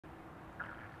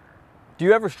Do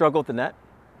you ever struggle with the net?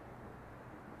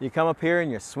 You come up here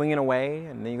and you're swinging away,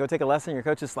 and then you go take a lesson, your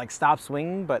coach is like, stop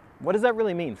swinging, but what does that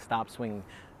really mean, stop swinging?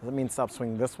 Does it mean stop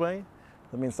swinging this way?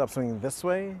 Does it mean stop swinging this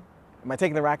way? Am I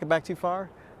taking the racket back too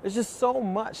far? There's just so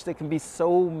much that can be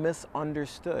so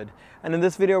misunderstood. And in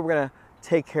this video, we're gonna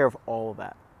take care of all of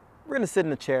that. We're gonna sit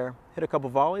in a chair, hit a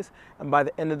couple volleys, and by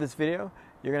the end of this video,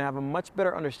 you're gonna have a much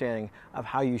better understanding of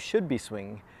how you should be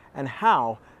swinging and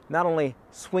how not only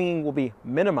swinging will be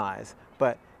minimized,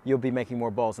 but you'll be making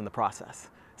more balls in the process.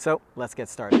 So let's get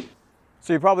started.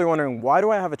 So you're probably wondering, why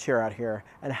do I have a chair out here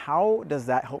and how does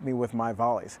that help me with my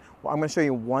volleys? Well, I'm gonna show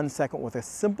you 1 second with a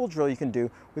simple drill you can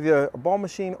do with either a ball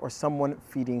machine or someone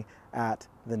feeding at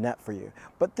the net for you.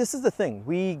 But this is the thing,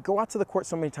 we go out to the court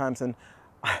so many times, and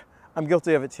I'm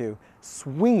guilty of it too,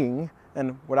 swinging,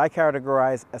 and what I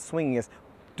categorize as swinging is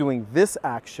doing this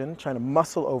action, trying to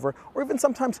muscle over, or even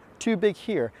sometimes too big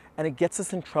here, and it gets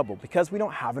us in trouble because we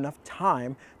don't have enough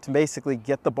time to basically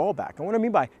get the ball back. And what I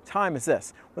mean by time is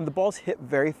this: when the balls hit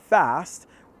very fast,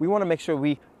 we want to make sure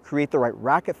we create the right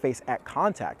racket face at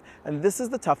contact. And this is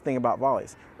the tough thing about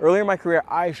volleys. Earlier in my career,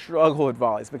 I struggled with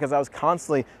volleys because I was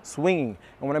constantly swinging.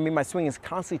 And what I mean by swinging is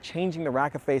constantly changing the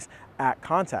racket face at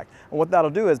contact. And what that'll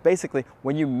do is basically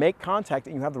when you make contact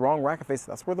and you have the wrong racket face,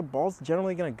 that's where the ball's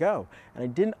generally gonna go. And I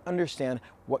didn't understand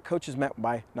what coaches meant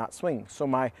by not swinging. So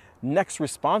my next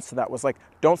response to that was like,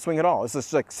 don't swing at all. It's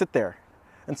just like sit there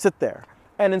and sit there.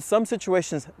 And in some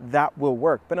situations that will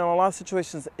work, but in a lot of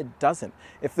situations it doesn't.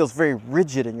 It feels very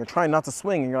rigid and you're trying not to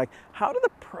swing and you're like, how do the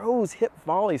pros hit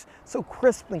volleys so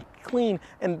crisp and clean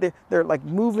and they're like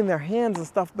moving their hands and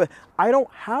stuff, but I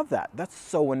don't have that. That's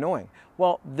so annoying.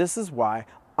 Well, this is why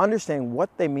understanding what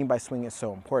they mean by swing is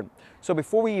so important. So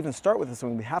before we even start with the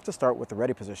swing, we have to start with the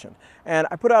ready position. And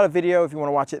I put out a video, if you want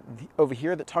to watch it over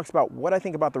here, that talks about what I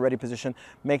think about the ready position,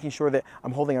 making sure that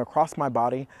I'm holding across my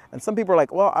body. And some people are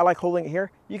like, well, I like holding it here.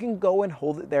 You can go and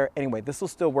hold it there anyway. This will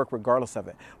still work regardless of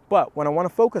it. But what I want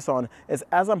to focus on is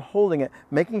as I'm holding it,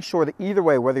 making sure that either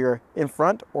way, whether you're in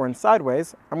front or in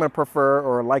sideways, I'm going to prefer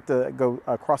or like to go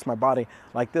across my body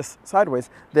like this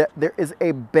sideways, that there is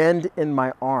a bend in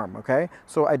my arm, okay?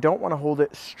 So I don't want to hold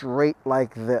it straight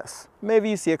like this. Maybe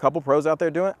you see a couple pros out there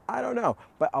doing it, I don't know.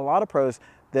 But a lot of pros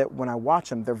that when I watch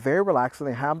them, they're very relaxed and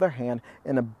they have their hand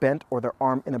in a bent or their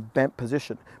arm in a bent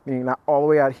position, meaning not all the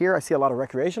way out here. I see a lot of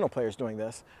recreational players doing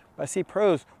this, but I see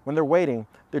pros, when they're waiting,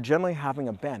 they're generally having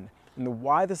a bend. And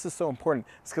why this is so important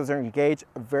is because they're engaged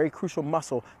a very crucial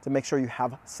muscle to make sure you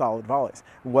have solid volleys.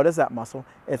 What is that muscle?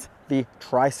 It's the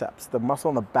triceps, the muscle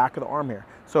on the back of the arm here.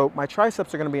 So my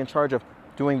triceps are going to be in charge of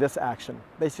doing this action,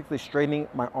 basically straightening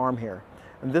my arm here.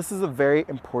 And this is a very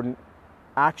important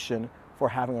action for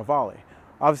having a volley.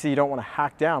 Obviously you don't want to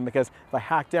hack down, because if I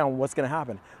hack down, what's going to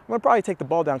happen? I'm going to probably take the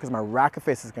ball down because my racket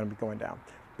face is going to be going down.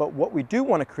 But what we do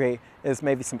want to create is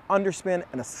maybe some underspin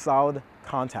and a solid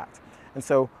contact. And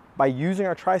so by using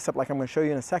our tricep, like I'm going to show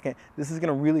you in a second, this is going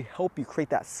to really help you create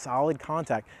that solid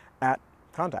contact at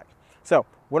contact. So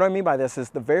what I mean by this is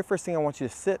the very first thing I want you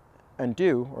to sit and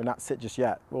do, or not sit just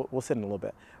yet, we'll sit in a little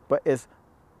bit, but is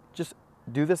just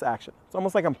do this action. It's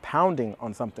almost like I'm pounding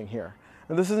on something here.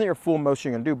 And this isn't your full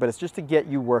motion you're gonna do, but it's just to get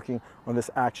you working on this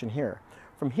action here.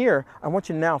 From here, I want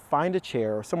you to now find a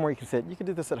chair or somewhere you can sit. You can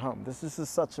do this at home. This is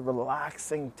such a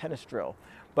relaxing tennis drill,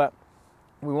 but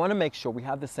we wanna make sure we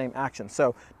have the same action.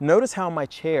 So notice how my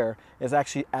chair is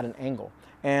actually at an angle.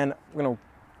 And I'm gonna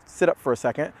sit up for a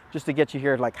second just to get you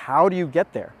here, like how do you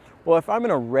get there? Well, if I'm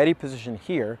in a ready position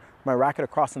here, my racket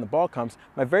across and the ball comes,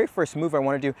 my very first move I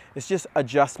want to do is just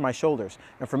adjust my shoulders.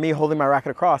 And for me, holding my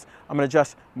racket across, I'm going to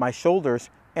adjust my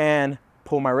shoulders and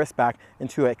pull my wrist back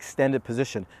into an extended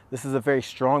position. This is a very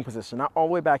strong position, not all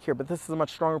the way back here, but this is a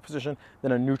much stronger position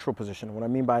than a neutral position. What I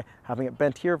mean by having it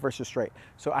bent here versus straight.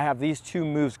 So I have these two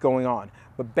moves going on,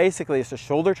 but basically it's a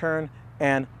shoulder turn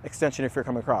and extension if you're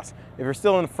coming across. If you're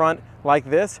still in front like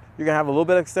this, you're gonna have a little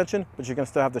bit of extension, but you're gonna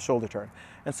still have the shoulder turn.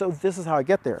 And so this is how I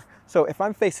get there. So if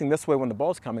I'm facing this way when the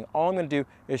ball's coming, all I'm gonna do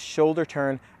is shoulder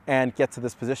turn and get to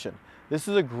this position. This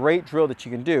is a great drill that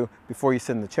you can do before you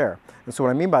sit in the chair. And so what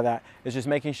I mean by that is just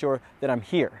making sure that I'm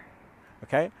here,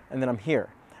 okay? And then I'm here.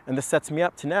 And this sets me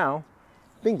up to now,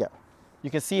 bingo. You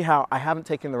can see how I haven't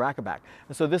taken the racket back.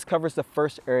 And so this covers the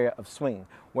first area of swing,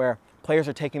 where players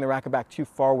are taking the racket back too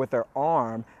far with their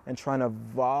arm and trying to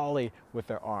volley with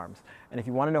their arms. And if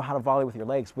you want to know how to volley with your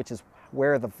legs, which is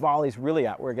where the volley's really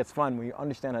at, where it gets fun, where you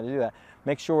understand how to do that,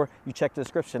 make sure you check the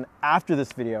description after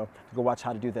this video to go watch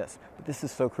how to do this. But this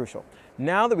is so crucial.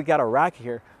 Now that we got our racket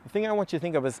here, the thing I want you to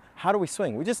think of is, how do we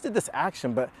swing? We just did this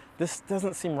action, but this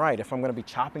doesn't seem right if I'm gonna be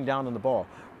chopping down on the ball.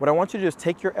 What I want you to do is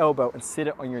take your elbow and sit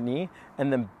it on your knee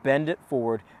and then bend it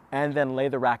forward and then lay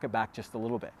the racket back just a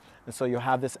little bit. And so you'll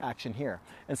have this action here.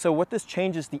 And so what this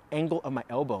changes the angle of my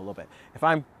elbow a little bit. If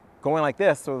I'm going like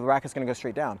this, so the racket's gonna go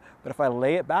straight down. But if I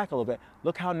lay it back a little bit,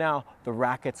 look how now the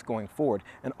racket's going forward.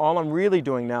 And all I'm really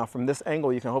doing now from this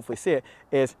angle, you can hopefully see it,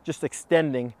 is just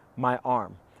extending my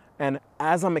arm. And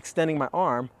as I'm extending my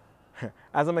arm,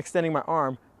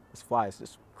 this fly is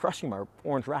just crushing my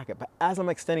orange racket, but as I'm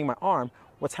extending my arm,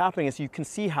 what's happening is you can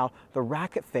see how the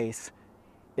racket face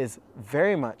is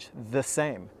very much the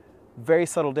same. Very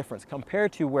subtle difference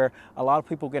compared to where a lot of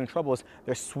people get in trouble is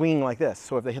they're swinging like this.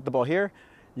 So if they hit the ball here,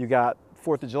 you got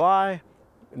 4th of July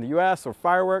in the US or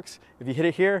fireworks. If you hit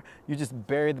it here, you just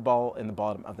bury the ball in the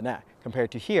bottom of the net.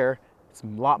 Compared to here, it's a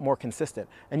lot more consistent.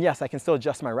 And yes, I can still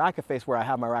adjust my racket face where I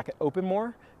have my racket open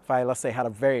more. If I, let's say, had a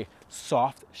very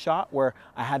soft shot where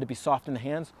I had to be soft in the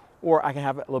hands, or I can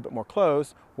have it a little bit more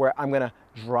closed where I'm gonna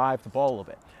drive the ball a little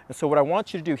bit. And so what I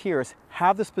want you to do here is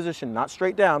have this position not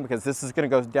straight down, because this is gonna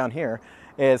go down here,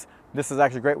 is this is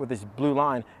actually great with this blue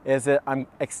line, is that I'm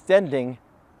extending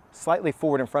slightly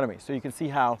forward in front of me. So you can see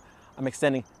how I'm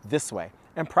extending this way.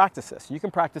 And practice this. You can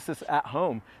practice this at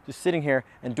home, just sitting here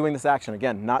and doing this action.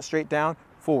 Again, not straight down,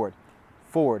 forward,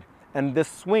 forward. And this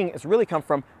swing has really come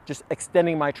from just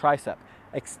extending my tricep,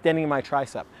 extending my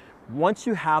tricep. Once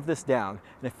you have this down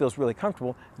and it feels really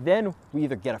comfortable, then we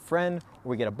either get a friend or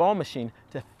we get a ball machine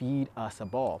to feed us a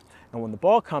ball. And when the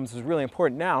ball comes, it's really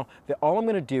important now that all I'm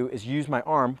gonna do is use my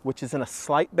arm, which is in a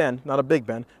slight bend, not a big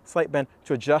bend, slight bend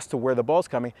to adjust to where the ball's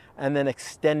coming, and then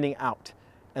extending out,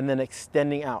 and then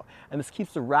extending out. And this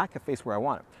keeps the racket face where I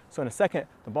want it. So in a second,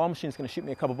 the ball machine is gonna shoot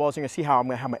me a couple balls. You're gonna see how I'm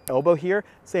gonna have my elbow here,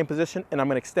 same position, and I'm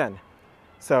gonna extend.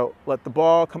 So let the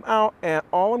ball come out, and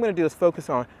all I'm gonna do is focus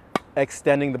on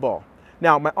extending the ball.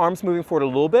 Now, my arm's moving forward a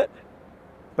little bit,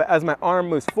 but as my arm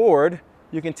moves forward,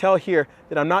 you can tell here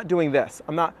that I'm not doing this.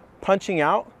 I'm not punching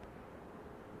out.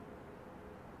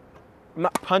 I'm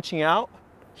not punching out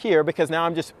here because now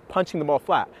I'm just punching the ball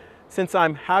flat. Since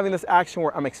I'm having this action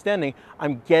where I'm extending,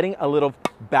 I'm getting a little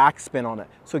backspin on it.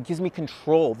 So it gives me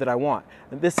control that I want.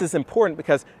 And this is important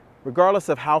because regardless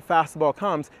of how fast the ball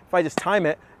comes, if I just time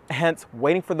it, hence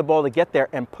waiting for the ball to get there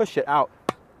and push it out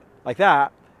like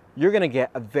that, you're gonna get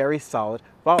a very solid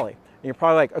volley. And you're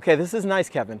probably like, okay, this is nice,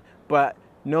 Kevin, but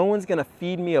no one's gonna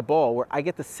feed me a ball where I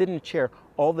get to sit in a chair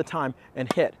all the time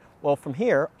and hit. Well, from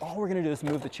here, all we're gonna do is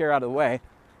move the chair out of the way,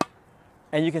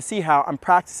 and you can see how I'm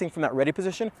practicing from that ready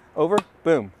position, over,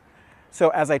 boom. So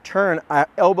as I turn,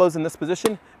 elbows in this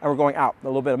position, and we're going out. A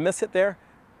little bit of miss hit there,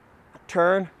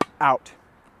 turn, out,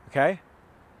 okay?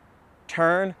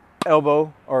 Turn,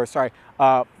 elbow, or sorry,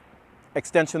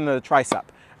 extension of the tricep.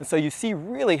 And so you see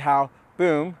really how,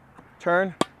 boom,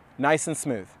 turn, nice and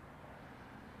smooth.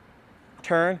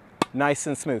 Turn, nice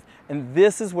and smooth. And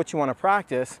this is what you want to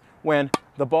practice when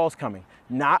the ball's coming.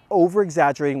 Not over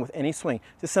exaggerating with any swing.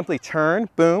 Just simply turn,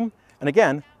 boom, and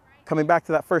again, coming back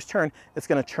to that first turn, it's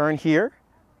going to turn here.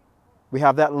 We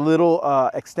have that little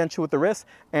extension with the wrist,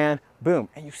 and boom.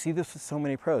 And you see this with so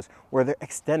many pros where they're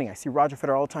extending. I see Roger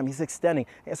Federer all the time. He's extending.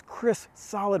 He has crisp,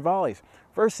 solid volleys.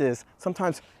 Versus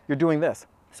sometimes you're doing this.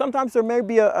 Sometimes there may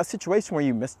be a situation where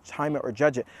you mistime it or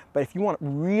judge it, but if you want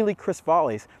really crisp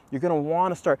volleys, you're gonna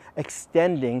wanna start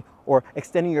extending your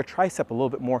tricep a little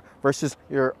bit more versus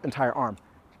your entire arm.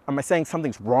 Am I saying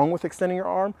something's wrong with extending your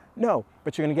arm? No,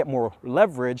 but you're gonna get more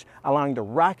leverage, allowing the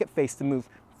racket face to move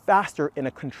faster in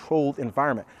a controlled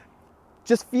environment.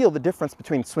 Just feel the difference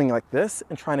between swinging like this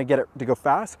and trying to get it to go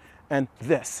fast and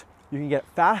this. You can get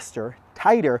faster,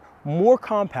 tighter, more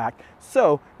compact,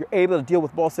 so you're able to deal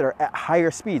with balls that are at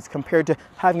higher speeds compared to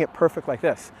having it perfect like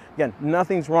this. Again,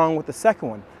 nothing's wrong with the second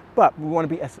one, but we want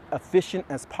to be as efficient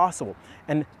as possible.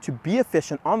 And to be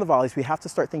efficient on the volleys, we have to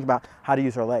start thinking about how to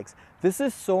use our legs. This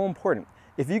is so important.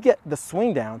 If you get the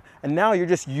swing down and now you're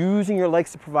just using your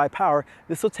legs to provide power,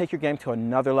 this will take your game to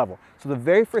another level. So the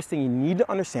very first thing you need to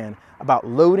understand about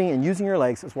loading and using your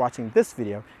legs is watching this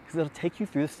video, because it'll take you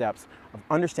through the steps of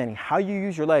understanding how you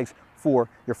use your legs for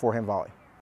your forehand volley.